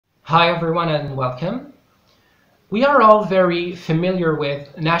Hi everyone and welcome. We are all very familiar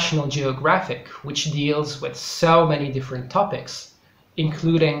with National Geographic, which deals with so many different topics,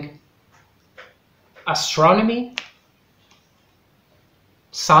 including astronomy,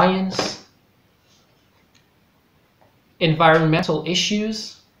 science, environmental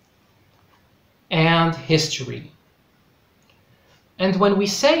issues, and history. And when we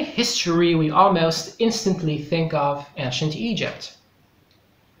say history, we almost instantly think of ancient Egypt.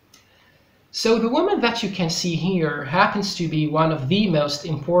 So the woman that you can see here happens to be one of the most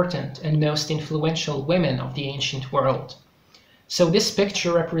important and most influential women of the ancient world. So this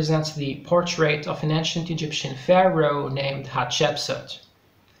picture represents the portrait of an ancient Egyptian pharaoh named Hatshepsut.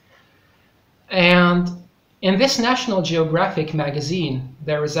 And in this National Geographic magazine,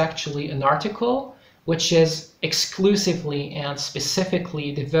 there is actually an article which is exclusively and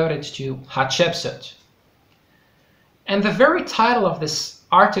specifically devoted to Hatshepsut. And the very title of this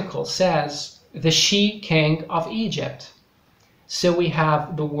article says, "The She-King of Egypt." So we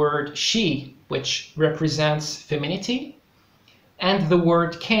have the word she, which represents femininity, and the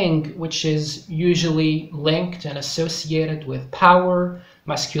word king, which is usually linked and associated with power,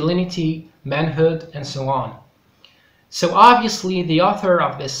 masculinity, manhood, and so on. So obviously the author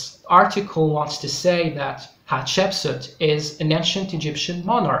of this article wants to say that Hatshepsut is an ancient Egyptian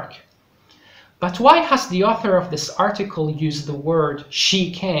monarch. But why has the author of this article used the word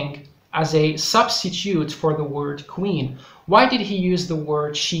she-king as a substitute for the word queen? Why did he use the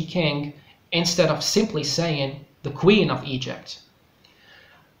word she-king instead of simply saying the queen of Egypt?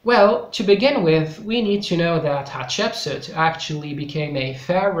 Well, to begin with, we need to know that Hatshepsut actually became a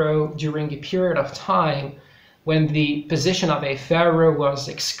pharaoh during a period of time when the position of a pharaoh was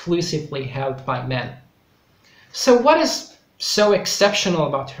exclusively held by men. So what is so exceptional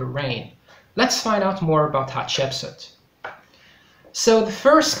about her reign? Let's find out more about Hatshepsut. So the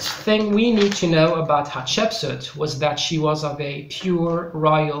first thing we need to know about Hatshepsut was that she was of a pure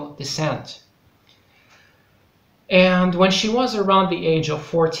royal descent. And when she was around the age of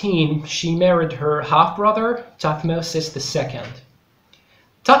 14, she married her half-brother, Thutmosis II.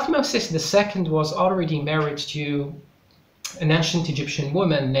 Thutmosis II was already married to an ancient Egyptian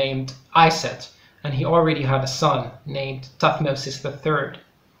woman named Iset, and he already had a son named Thutmosis III.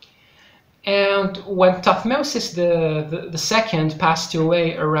 And when Thutmosis II passed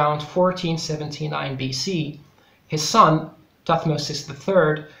away around 1479 BC, his son, Thutmosis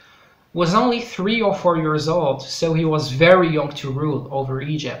III, was only 3 or 4 years old, so he was very young to rule over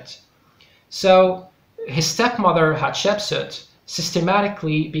Egypt. So his stepmother, Hatshepsut,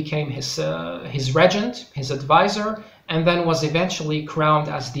 systematically became his regent, his advisor, and then was eventually crowned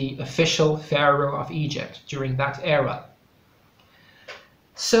as the official pharaoh of Egypt during that era.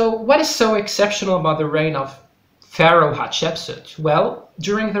 So what is so exceptional about the reign of Pharaoh Hatshepsut? Well,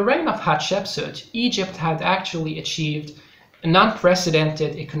 during the reign of Hatshepsut, Egypt had actually achieved an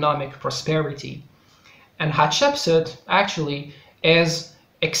unprecedented economic prosperity. And Hatshepsut actually is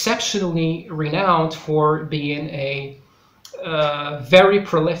exceptionally renowned for being a very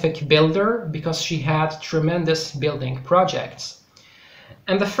prolific builder because she had tremendous building projects.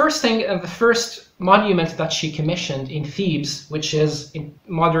 And the first monument that she commissioned in Thebes, which is in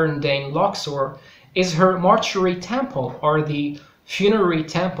modern-day Louxor, is her mortuary temple, or the funerary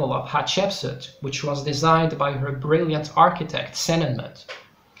temple of Hatshepsut, which was designed by her brilliant architect, Senenmut.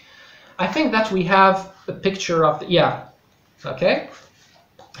 I think that we have a picture of, okay.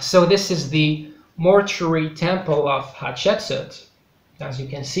 So this is the mortuary temple of Hatshepsut, as you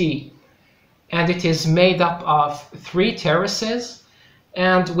can see. And it is made up of 3 terraces.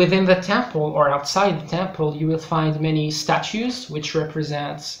 And within the temple, or outside the temple, you will find many statues which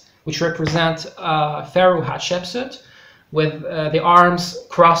represent Pharaoh Hatshepsut, with the arms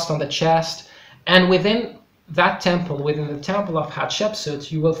crossed on the chest. And within that temple, within the temple of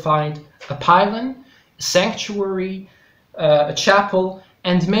Hatshepsut, you will find a pylon, a sanctuary, a chapel,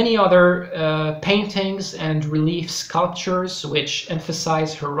 and many other paintings and relief sculptures which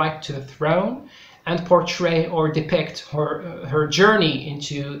emphasize her right to the throne and portray or depict her journey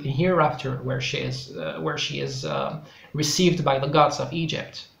into the hereafter, where she is received by the gods of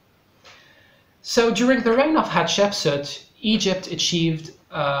Egypt. So during the reign of Hatshepsut, Egypt achieved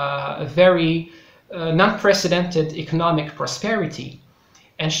a very unprecedented economic prosperity,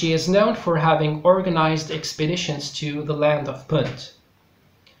 and she is known for having organized expeditions to the land of Punt.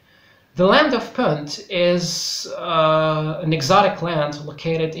 The land of Punt is an exotic land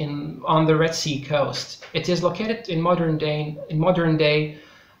located on the Red Sea coast. It is located in modern day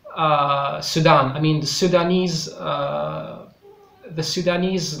Sudan. I mean, the Sudanese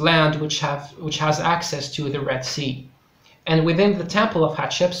land which has access to the Red Sea. And within the temple of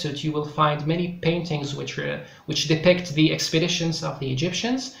Hatshepsut, you will find many paintings which depict the expeditions of the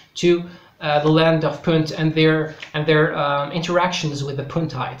Egyptians to the land of Punt and their interactions with the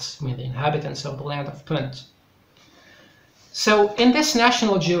Puntites, with the inhabitants of the land of Punt. So in this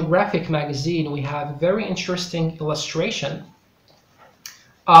National Geographic magazine, we have a very interesting illustration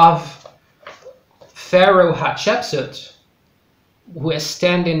of Pharaoh Hatshepsut, who is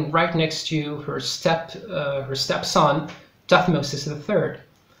standing right next to her stepson, Thutmose III.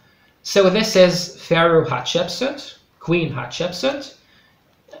 So this is Pharaoh Hatshepsut, Queen Hatshepsut,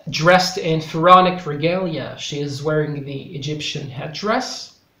 dressed in pharaonic regalia. She is wearing the Egyptian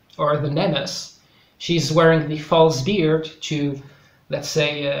headdress, or the nemes. She's wearing the false beard to, let's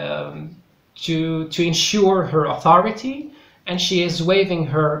say, to ensure her authority, and she is waving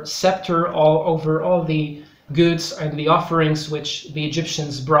her scepter all over all the goods and the offerings which the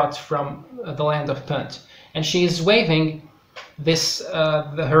Egyptians brought from the land of Punt. And she is waving this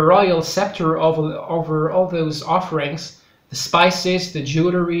her royal scepter over all those offerings, the spices, the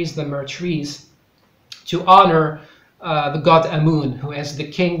jewelries, the mortuaries, to honor the god Amun, who is the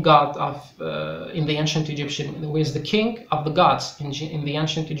king god of in the ancient Egyptian, who is the king of the gods in the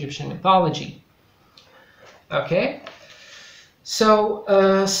ancient Egyptian mythology. Okay, so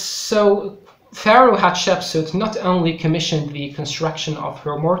Pharaoh Hatshepsut not only commissioned the construction of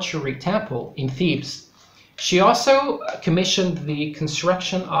her mortuary temple in Thebes, she also commissioned the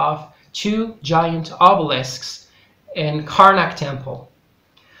construction of 2 giant obelisks in Karnak Temple.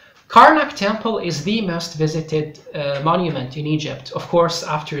 Karnak Temple is the most visited monument in Egypt, of course,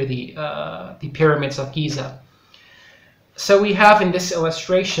 after the pyramids of Giza. So we have in this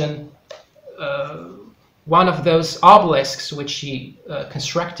illustration one of those obelisks which she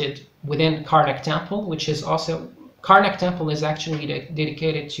constructed within Karnak Temple, which is also, Karnak Temple is actually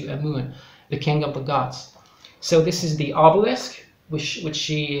dedicated to Amun, the king of the gods. So this is the obelisk which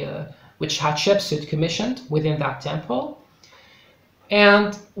Hatshepsut commissioned within that temple.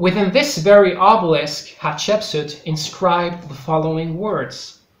 And within this very obelisk, Hatshepsut inscribed the following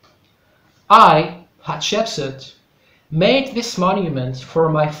words: I, Hatshepsut, made this monument for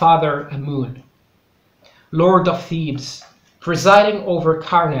my father Amun, Lord of Thebes, presiding over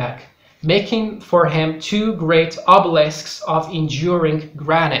Karnak, making for him 2 great obelisks of enduring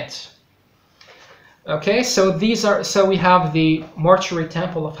granite. Okay, so we have the mortuary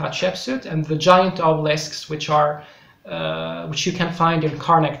temple of Hatshepsut and the giant obelisks which you can find in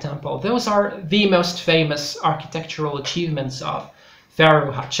Karnak Temple. Those are the most famous architectural achievements of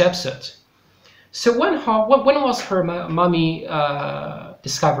Pharaoh Hatshepsut. So when was her mummy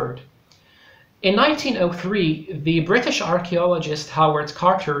discovered? In 1903, the British archaeologist Howard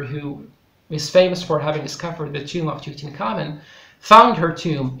Carter, who is famous for having discovered the tomb of Tutankhamun, found her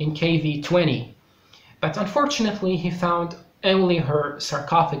tomb in KV 20. But unfortunately, he found only her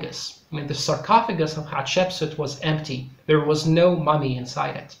sarcophagus. I mean, the sarcophagus of Hatshepsut was empty. There was no mummy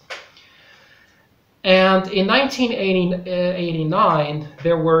inside it. And in 1989,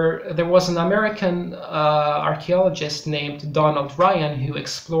 there was an American archaeologist named Donald Ryan who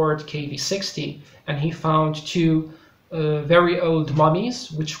explored KV 60, and he found 2 very old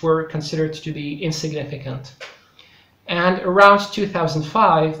mummies, which were considered to be insignificant. And around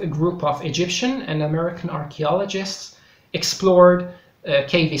 2005, a group of Egyptian and American archaeologists explored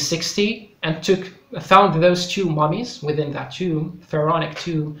KV 60 and found those 2 mummies within that tomb, pharaonic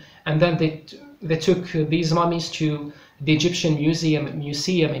tomb, and then they took these mummies to the Egyptian Museum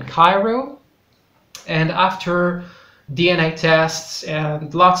in Cairo. And after DNA tests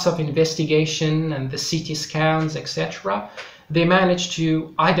and lots of investigation and the CT scans, etc., they managed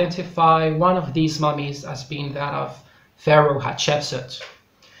to identify one of these mummies as being that of Pharaoh Hatshepsut.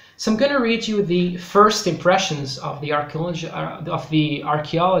 So I'm going to read you the first impressions of the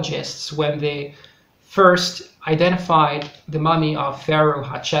archaeologists when they first identified the mummy of Pharaoh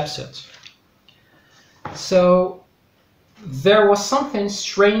Hatshepsut. So there was something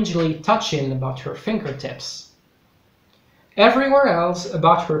strangely touching about her fingertips. Everywhere else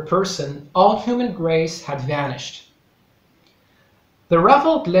about her person, all human grace had vanished. The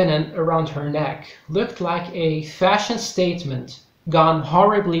ruffled linen around her neck looked like a fashion statement gone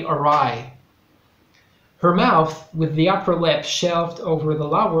horribly awry. Her mouth, with the upper lip shelved over the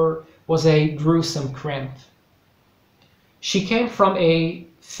lower, was a gruesome crimp. She came from a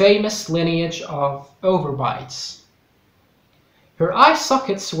famous lineage of overbites. Her eye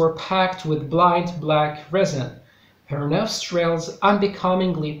sockets were packed with blind black resin, her nostrils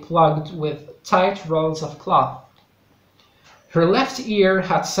unbecomingly plugged with tight rolls of cloth. Her left ear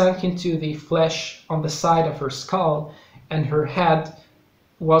had sunk into the flesh on the side of her skull, and her head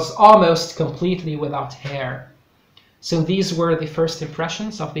was almost completely without hair. So these were the first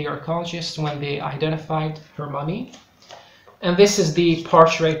impressions of the archaeologists when they identified her mummy. And this is the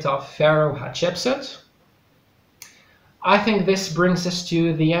portrait of Pharaoh Hatshepsut. I think this brings us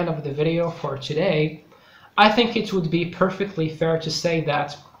to the end of the video for today. I think it would be perfectly fair to say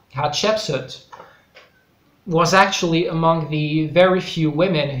that Hatshepsut was actually among the very few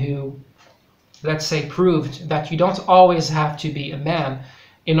women who, let's say, proved that you don't always have to be a man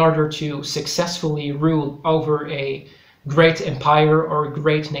in order to successfully rule over a great empire or a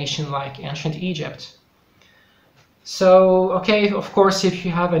great nation like ancient Egypt. So, okay, of course, if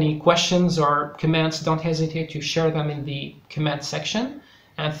you have any questions or comments, don't hesitate to share them in the comment section.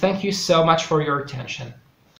 And thank you so much for your attention.